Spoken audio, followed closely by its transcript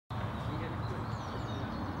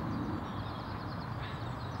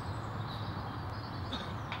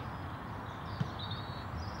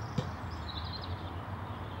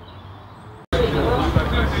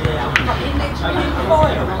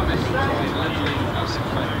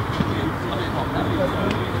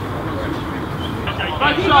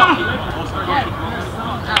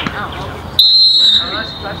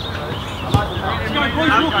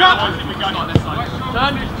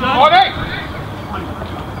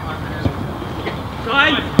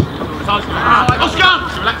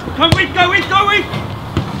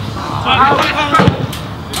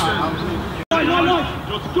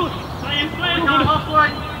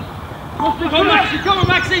Come on,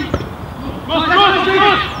 Maxi!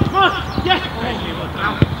 Yes!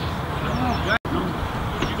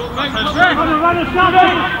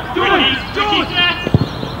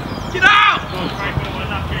 Get out!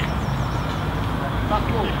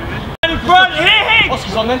 In front, hit!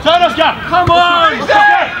 Oscar's on then, turn Oscar! Come on!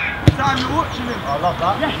 Time you're watching him. I love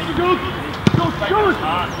that. Yes, good! Good!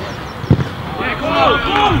 Yeah, come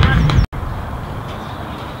on!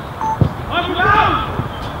 Up and down!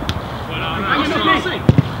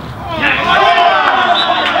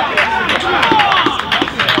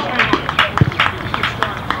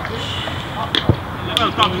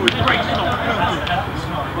 Well done, boys. Great stop.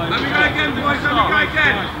 Let me go again, boys. Let me go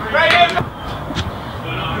again.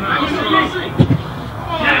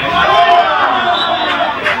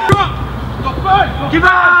 Give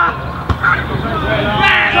up!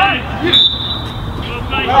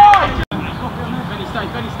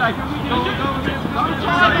 Benny, stay.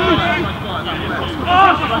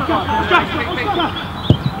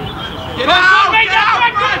 Get out! Make that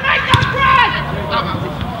bread!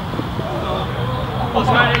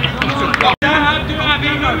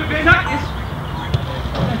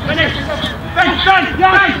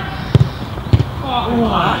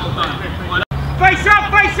 Face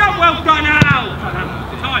up, well done now!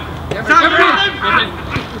 Time!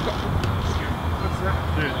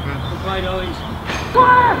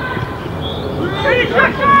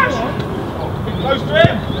 Close to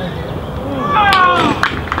him!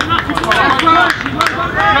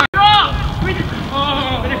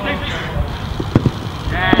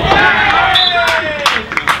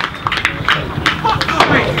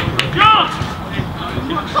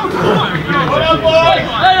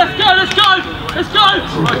 Let's go!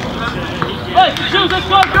 Hey, shoes, let's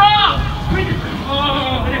go!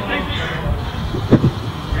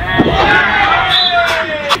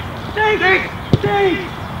 Dig!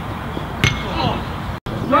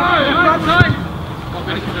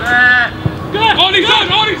 Good! On his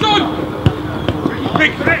own!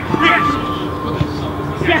 Big! Yes!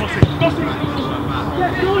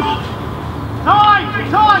 Good! Time!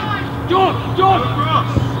 George!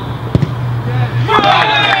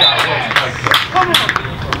 Come on!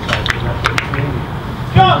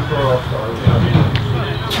 Go!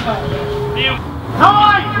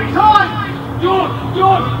 Time! George!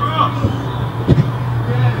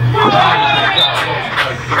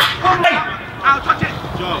 Out, touch it!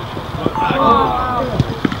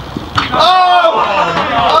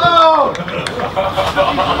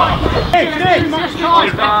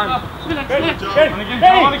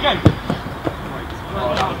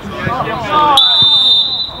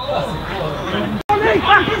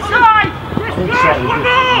 Back inside! One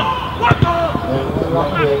more!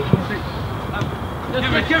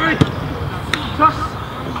 Get ready! Trust!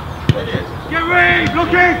 Get ready!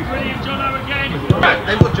 Looking! Brilliant, Jono again!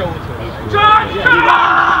 They've got Joel.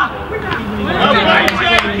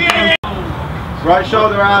 Right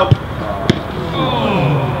shoulder out.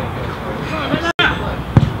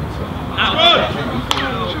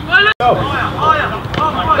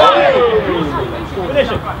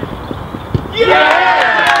 Finish it.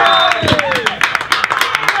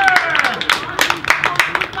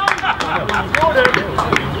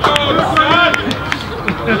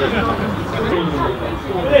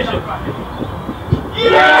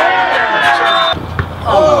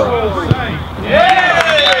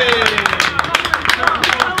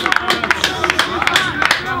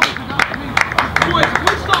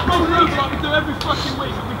 Every fucking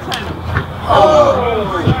week, we 10.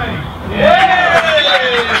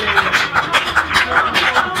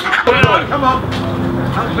 Come on.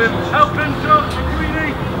 Help him, George. Greeny.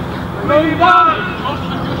 Move on.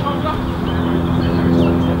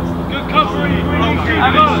 Good covering.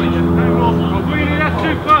 Hang on. Greeny, that's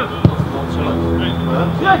too close.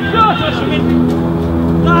 Yes, good.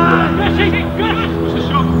 Good. It's a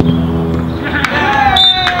shot.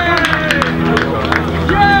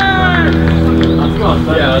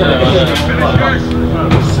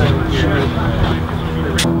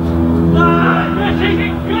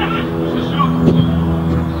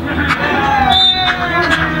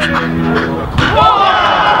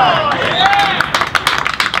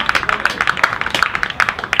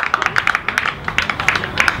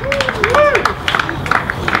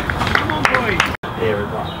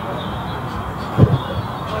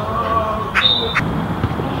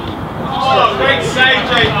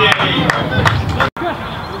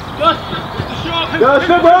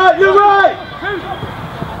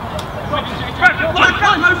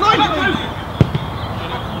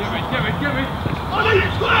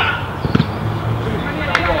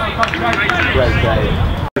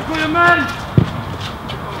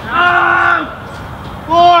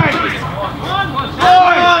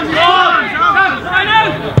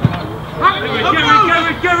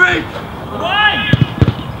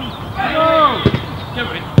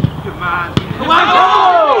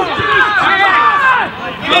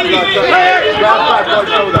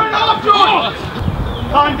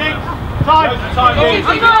 Time, Dick. Time. Time, Dick.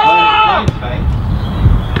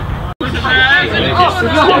 There's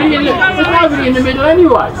nobody in the middle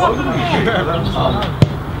anyway.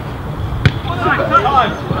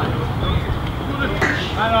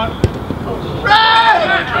 Hang on.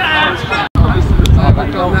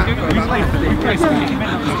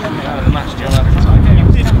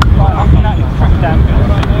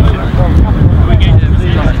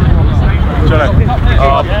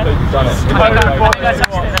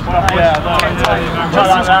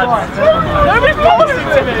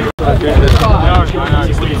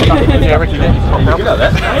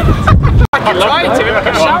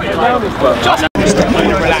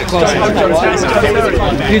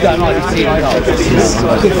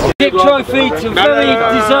 Big trophy to very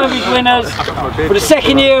deserved winners for the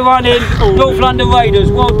second year running, North London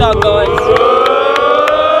Raiders. Well done, guys.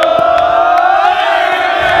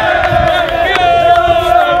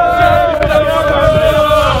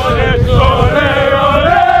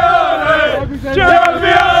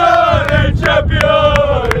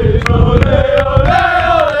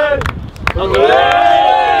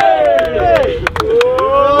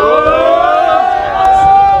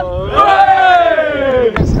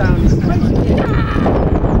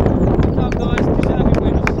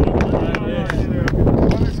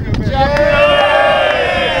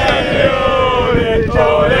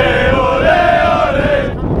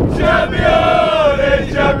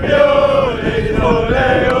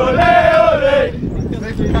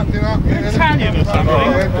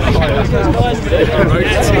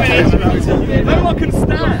 No one can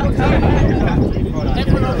stand.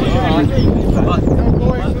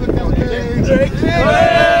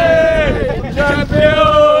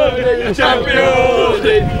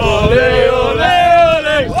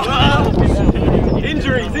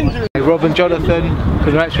 Injuries. Rob and Jonathan,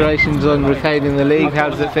 congratulations on retaining the league. How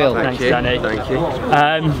does it feel? Thanks, Danny. Thank you.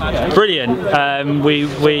 Brilliant.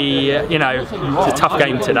 You know, it's a tough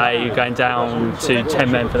game today, going down to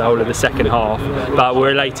 10 men for the whole of the second half. But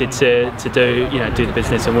we're elated to do the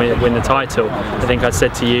business and win the title. I think I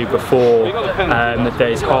said to you before that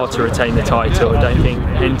it's hard to retain the title. I don't think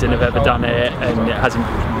Hendon have ever done it, and it hasn't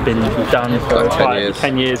been done for like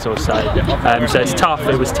 10 years or so. So it's tough.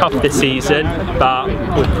 It was tough this season, but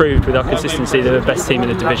we've proved with our consistency they're the best team in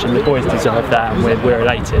the division. The boys deserve that, and we're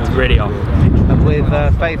elated, really are. And with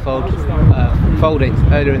Faithfold folding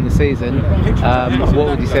earlier in the season, what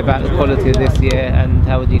would you say about the quality of this year, and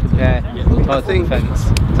how would you compare title defence?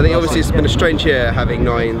 I think obviously it's been a strange year having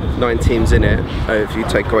nine teams in it, if you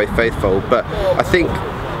take away Faithfold, but I think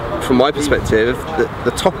from my perspective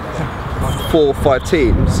the top 4 or 5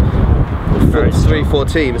 teams,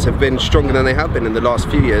 3-4 teams have been stronger than they have been in the last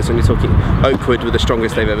few years. And you're talking Oakwood were the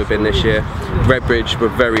strongest they've ever been this year. Redbridge were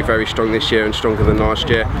very, very strong this year and stronger than last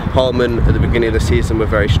year. Harmen at the beginning of the season were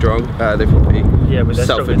very strong. They've probably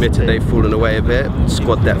self-admitted they've fallen away a bit.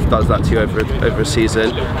 Squad depth does that to you over a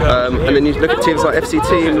season. And then you look at teams like FC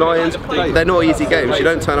Team, Lions, they're not easy games. You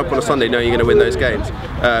don't turn up on a Sunday knowing you're going to win those games.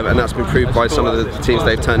 And that's been proved by some of the teams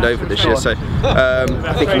they've turned over this year. So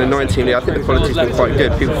I think in the 9-team league, I think the quality's been quite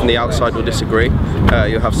good. People from the outside will disagree.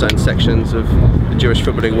 You'll have certain sections of the Jewish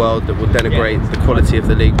footballing world that will denigrate the quality of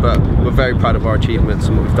the league, but we're very proud of our achievements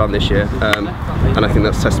and what we've done this year, and I think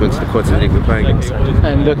that's testament to the quality of the league we're playing.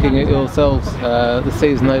 And looking at yourselves, the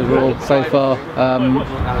season overall so far,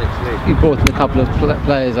 you brought in a couple of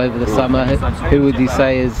players over the summer. Who would you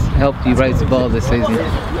say has helped you raise the bar this season?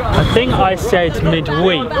 I think I said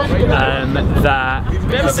midweek that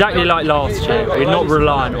exactly like last year, we're not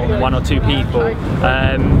reliant on 1 or 2 people.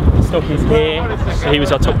 Stocking's here, he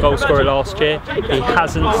was our top goal scorer last year. He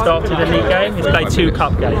hasn't started a league game, he's played 2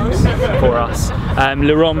 cup games for us.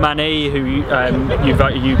 Laurent Mané, who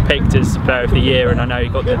you picked as player of the year, and I know he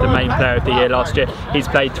got the main player of the year last year, he's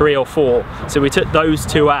played 3 or 4. So we took those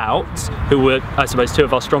 2 out, who were, I suppose, 2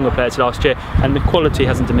 of our stronger players last year, and the quality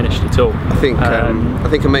hasn't diminished at all. I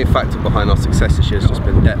think a main factor behind our success this year has just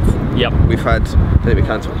been depth. Yep. We've had, I think we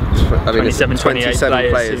counted 27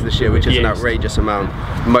 players this year, which is an outrageous amount.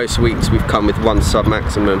 Most weeks we've come with 1 sub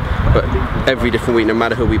maximum, but every different week, no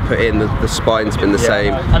matter who we put in, the spine's been the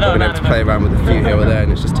same. We've been able to play around with a few here or there,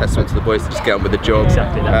 and it's just testament to the boys to just get on with the job.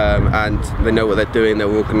 Exactly that. And they know what they're doing, they're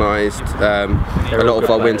organised. A lot of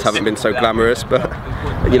our wins haven't been so glamorous, but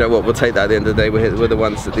you know what, we'll take that at the end of the day. We're the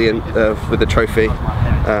ones at the end with the trophy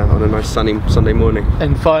on a nice sunny Sunday morning.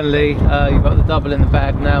 And finally, you've got the double in the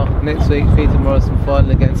bag now. Next week, Peter Morrison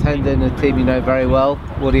final against Hendon, a team you know very well.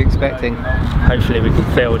 What are you expecting? Hopefully we can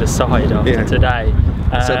field a side after today.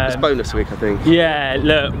 So it's bonus week, I think. Yeah,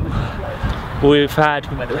 look, we've had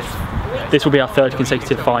this will be our 3rd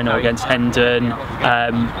consecutive final against Hendon.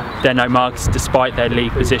 They're no mugs, despite their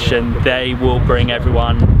league position. They will bring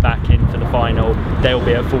everyone back in for the final. They will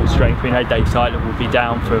be at full strength. We know Dave Tyler will be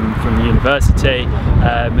down from university,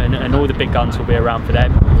 and all the big guns will be around for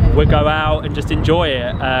them. We'll go out and just enjoy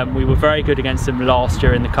it. We were very good against them last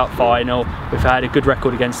year in the cup final. We've had a good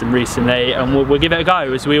record against them recently, and we'll give it a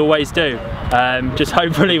go, as we always do. Just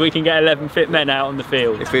hopefully we can get 11 fit men out on the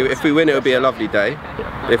field. If we win, it'll be a lovely day.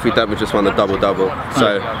 If we don't, we just won the double-double.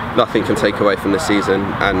 So nothing can take away from this season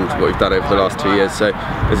and what we've done over the last 2 years. So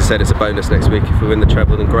as I said, it's a bonus next week. If we win the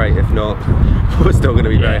treble, then great. If not, we're still going to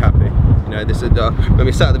be very happy. You know, this is when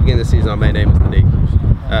we sat at the beginning of the season, our main aim was the league,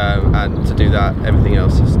 and to do that, everything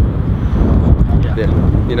else is.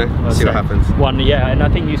 You know, see what happens. And I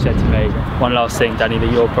think you said to me one last thing, Danny,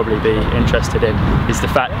 that you'll probably be interested in, is the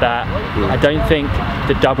fact that I don't think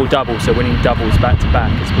the double-double, so winning doubles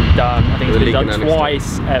back-to-back, has been done. I think it's been done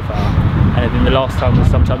twice ever, and then the last time was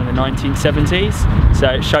sometime in the 1970s. So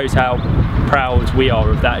it shows how proud we are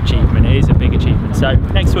of that achievement. It is a big achievement. So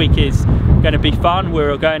next week is going to be fun.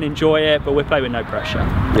 We're going to enjoy it, but we'll play with no pressure.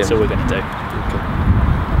 That's all we're going to do.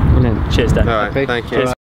 Brilliant. Cheers, Dan. All right, thank you. Cheers.